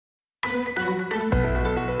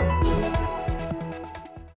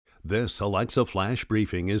This Alexa Flash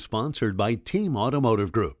Briefing is sponsored by Team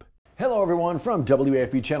Automotive Group. Hello everyone from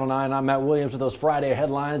WAFB Channel 9. I'm Matt Williams with those Friday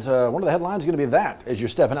headlines. One of the headlines is going to be that as you're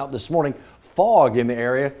stepping out this morning, fog in the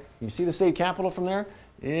area. You see the state capitol from there?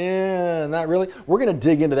 Yeah, not really. We're going to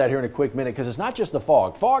dig into that here in a quick minute because it's not just the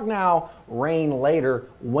fog. Fog now, rain later.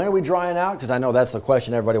 When are we drying out? Because I know that's the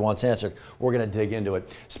question everybody wants answered. We're going to dig into it.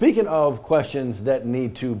 Speaking of questions that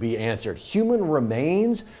need to be answered, human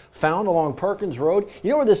remains found along Perkins Road.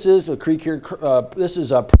 You know where this is? The creek here.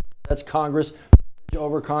 That's Congress.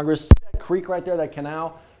 Over Congress. See that creek right there, that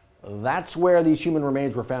canal? That's where these human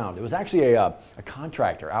remains were found. It was actually a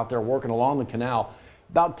contractor out there working along the canal.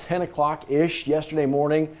 About 10 o'clock-ish yesterday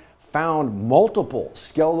morning, found multiple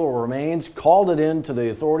skeletal remains, called it in to the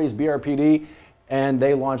authorities, BRPD, and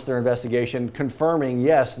they launched their investigation, confirming,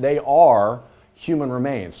 yes, they are human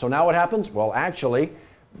remains. So now what happens? Well, actually,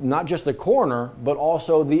 not just the coroner, but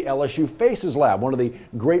also the LSU FACES Lab, one of the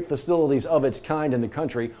great facilities of its kind in the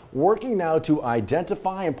country, working now to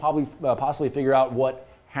identify and possibly figure out what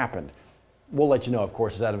happened. We'll let you know, of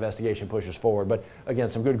course, as that investigation pushes forward. But again,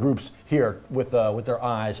 some good groups here with their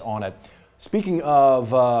eyes on it. Speaking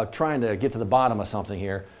of trying to get to the bottom of something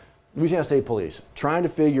here, Louisiana State Police trying to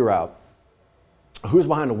figure out who's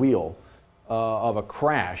behind the wheel of a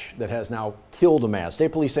crash that has now killed a man.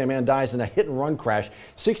 State police say a man dies in a hit-and-run crash.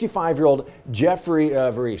 65-year-old Jeffrey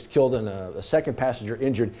Verist killed and a second passenger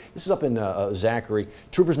injured. This is up in Zachary.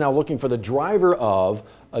 Troopers now looking for the driver of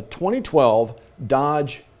a 2012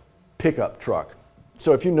 Dodge pickup truck.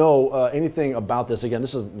 So if you know anything about this, again,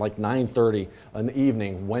 this is like 9:30 in the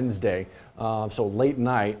evening, Wednesday, so late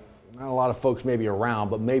night. Not a lot of folks maybe around,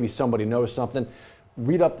 but maybe somebody knows something.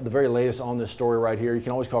 Read up the very latest on this story right here. You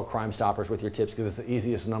can always call Crime Stoppers with your tips because it's the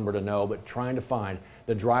easiest number to know, but trying to find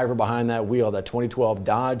the driver behind that wheel, that 2012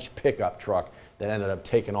 Dodge pickup truck that ended up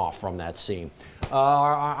taking off from that scene.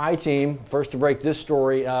 Our I-team, first to break this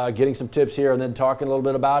story, getting some tips here and then talking a little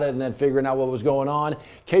bit about it and then figuring out what was going on.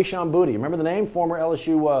 Kayshon Boutte, remember the name? Former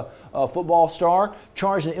LSU football star,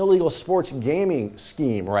 charged in illegal sports gaming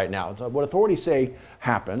scheme right now. What authorities say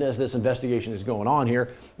happened as this investigation is going on here.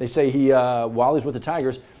 They say he, while he's with the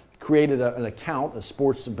Tigers, created an account, a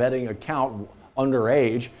sports betting account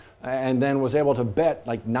underage, and then was able to bet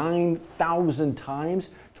like 9,000 times,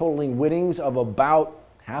 totaling winnings of about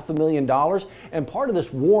 $500,000. And part of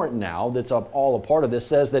this warrant now, that's all a part of this,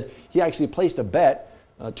 says that he actually placed a bet,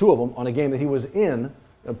 two of them, on a game that he was in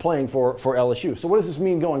playing for LSU. So what does this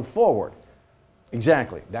mean going forward?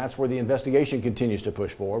 Exactly. That's where the investigation continues to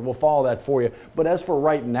push forward. We'll follow that for you. But as for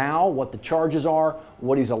right now, what the charges are,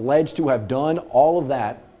 what he's alleged to have done, all of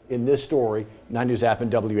that in this story, 9 News app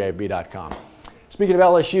and WAFB.com. Speaking of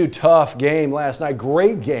LSU, tough game last night.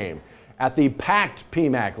 Great game at the packed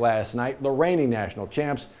PMAC last night. The reigning national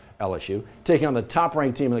champs, LSU, taking on the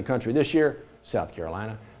top-ranked team in the country this year, South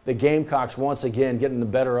Carolina. The Gamecocks once again getting the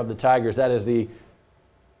better of the Tigers. That is the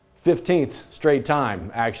 15th straight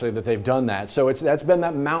time, actually, that they've done that. So that's been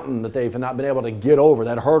that mountain that they've not been able to get over,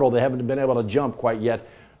 that hurdle they haven't been able to jump quite yet.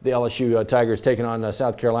 The LSU Tigers taking on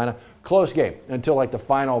South Carolina. Close game until like the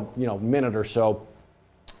final minute or so.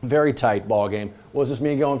 Very tight ball game. What does this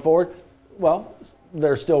mean going forward? Well,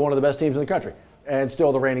 they're still one of the best teams in the country and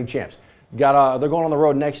still the reigning champs. They're going on the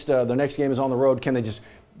road next. Their next game is on the road. Can they just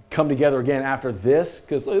come together again after this?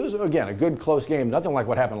 Because it was, again, a good close game. Nothing like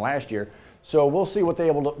what happened last year. So we'll see what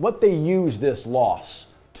they use this loss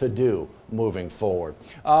to do moving forward.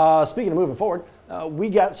 Speaking of moving forward, we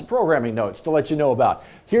got some programming notes to let you know about.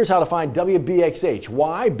 Here's how to find WBXH.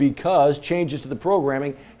 Why? Because changes to the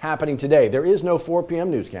programming happening today. There is no 4 p.m.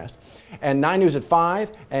 newscast. And 9 News at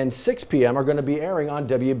 5 and 6 p.m. are going to be airing on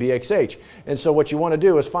WBXH. And so what you want to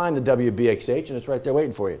do is find the WBXH, and it's right there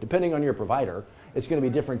waiting for you. Depending on your provider, it's going to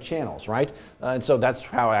be different channels, right? And so that's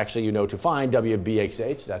how actually you know to find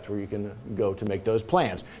WBXH. That's where you can go to make those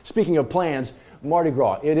plans. Speaking of plans, Mardi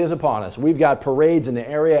Gras, it is upon us. We've got parades in the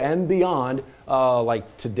area and beyond,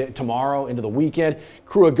 like today, tomorrow into the weekend.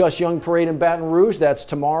 Crew of Gus Young Parade in Baton Rouge, that's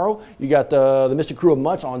tomorrow. You got the Mystic Crew of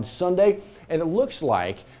Mutts on Sunday. And it looks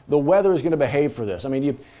like the weather is going to behave for this. I mean,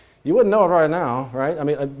 you wouldn't know it right now, right? I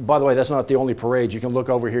mean, by the way, that's not the only parade. You can look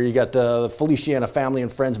over here. You got the Feliciana Family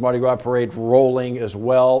and Friends Mardi Gras Parade rolling as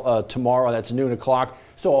well tomorrow. That's noon o'clock.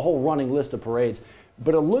 So a whole running list of parades.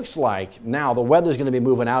 But it looks like now the weather's going to be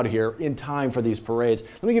moving out of here in time for these parades.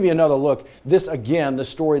 Let me give you another look. This, again, the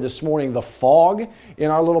story this morning, the fog in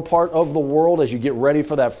our little part of the world as you get ready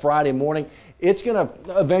for that Friday morning. it's going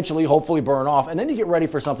to eventually, hopefully, burn off. And then you get ready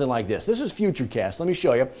for something like this. This is Futurecast. Let me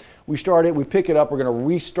show you. We pick it up. We're going to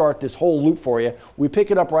restart this whole loop for you. We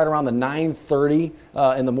pick it up right around the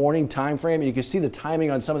 9:30 in the morning time frame. And you can see the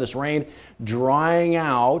timing on some of this rain drying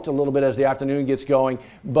out a little bit as the afternoon gets going.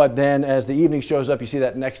 But then as the evening shows up, you see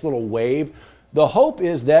that next little wave. The hope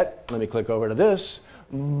is that, let me click over to this,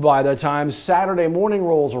 by the time Saturday morning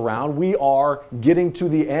rolls around, we are getting to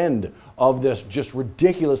the end of this just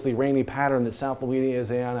ridiculously rainy pattern that South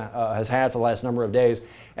Louisiana has had for the last number of days.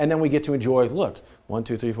 And then we get to enjoy, look, 1,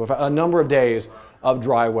 2, 3, 4, 5, a number of days of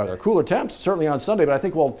dry weather. Cooler temps, certainly on Sunday, but I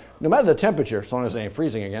think, well, no matter the temperature, as long as it ain't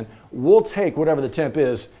freezing again, we'll take whatever the temp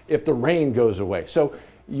is if the rain goes away. So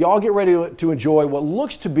y'all get ready to enjoy what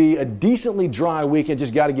looks to be a decently dry weekend.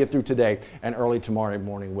 Just got to get through today and early tomorrow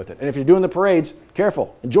morning with it. And if you're doing the parades,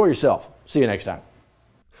 careful. Enjoy yourself. See you next time.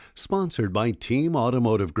 Sponsored by Team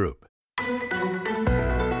Automotive Group.